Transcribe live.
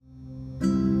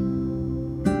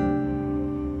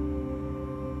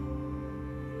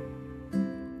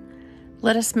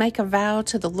Let us make a vow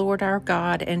to the Lord our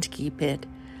God and keep it.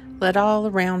 Let all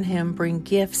around him bring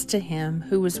gifts to him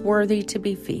who is worthy to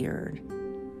be feared.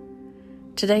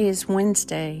 Today is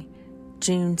Wednesday,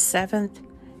 June 7th,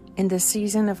 in the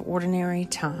season of ordinary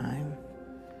time.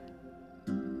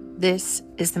 This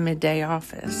is the Midday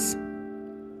office.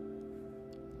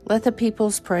 Let the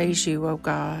peoples praise you, O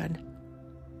God.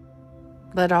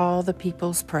 Let all the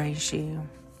peoples praise you.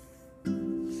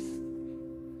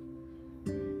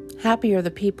 Happy are the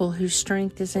people whose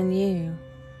strength is in you,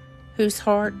 whose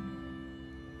hearts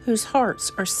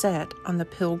are set on the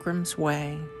pilgrim's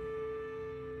way.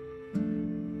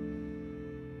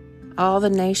 All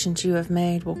the nations you have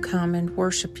made will come and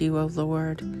worship you, O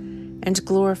Lord, and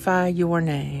glorify your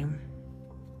name.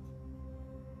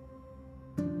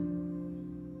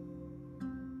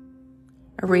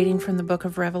 A reading from the book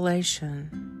of Revelation.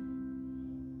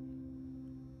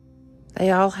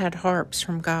 They all had harps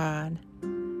from God,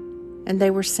 and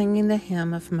they were singing the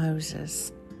hymn of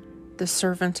Moses, the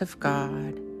servant of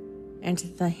God, and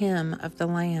the hymn of the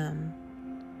Lamb.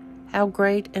 How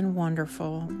great and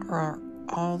wonderful are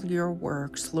all your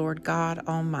works, Lord God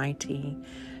Almighty.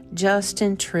 Just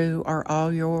and true are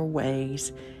all your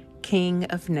ways, King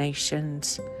of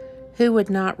nations. Who would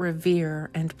not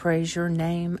revere and praise your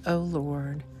name, O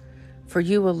Lord? For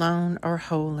you alone are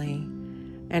holy,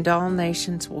 and all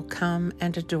nations will come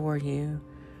and adore you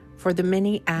for the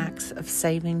many acts of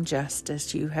saving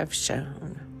justice you have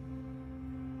shown.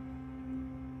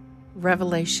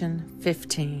 Revelation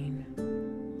 15.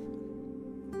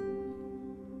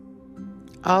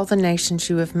 All the nations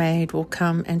you have made will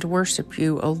come and worship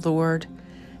you, O Lord,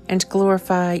 and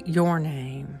glorify your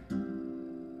name.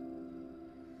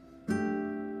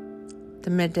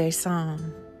 The Midday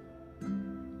Psalm.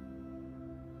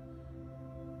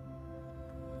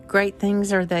 Great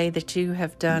things are they that you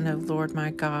have done, O Lord my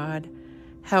God.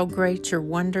 How great your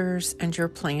wonders and your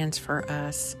plans for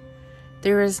us.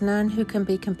 There is none who can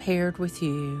be compared with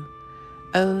you.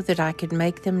 Oh, that I could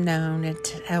make them known and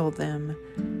tell them,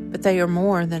 but they are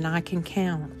more than I can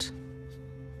count.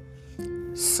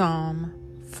 Psalm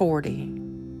 40.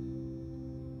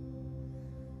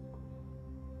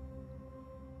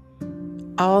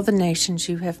 All the nations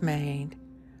you have made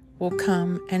will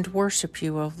come and worship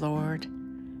you, O Lord,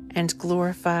 and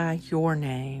glorify your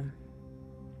name.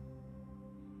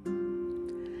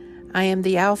 I am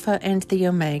the Alpha and the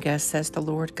Omega, says the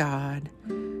Lord God,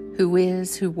 who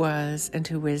is, who was, and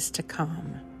who is to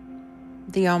come,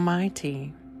 the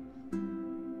Almighty.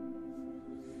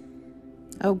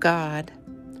 O God,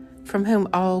 from whom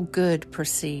all good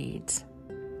proceeds,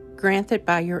 grant that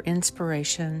by your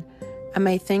inspiration I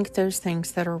may think those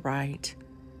things that are right,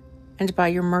 and by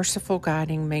your merciful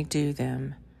guiding may do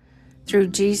them, through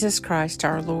Jesus Christ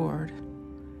our Lord,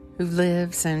 who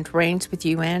lives and reigns with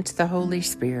you and the Holy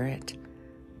Spirit,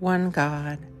 one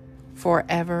God,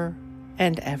 forever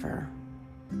and ever.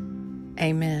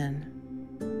 Amen.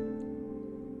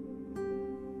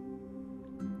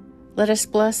 Let us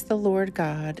bless the Lord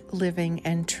God, living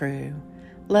and true.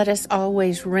 Let us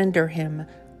always render him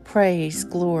praise,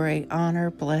 glory, honor,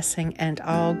 blessing, and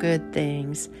all good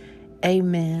things.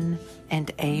 Amen and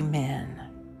amen.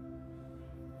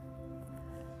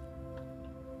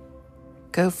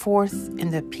 Go forth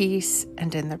in the peace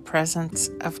and in the presence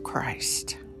of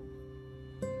Christ.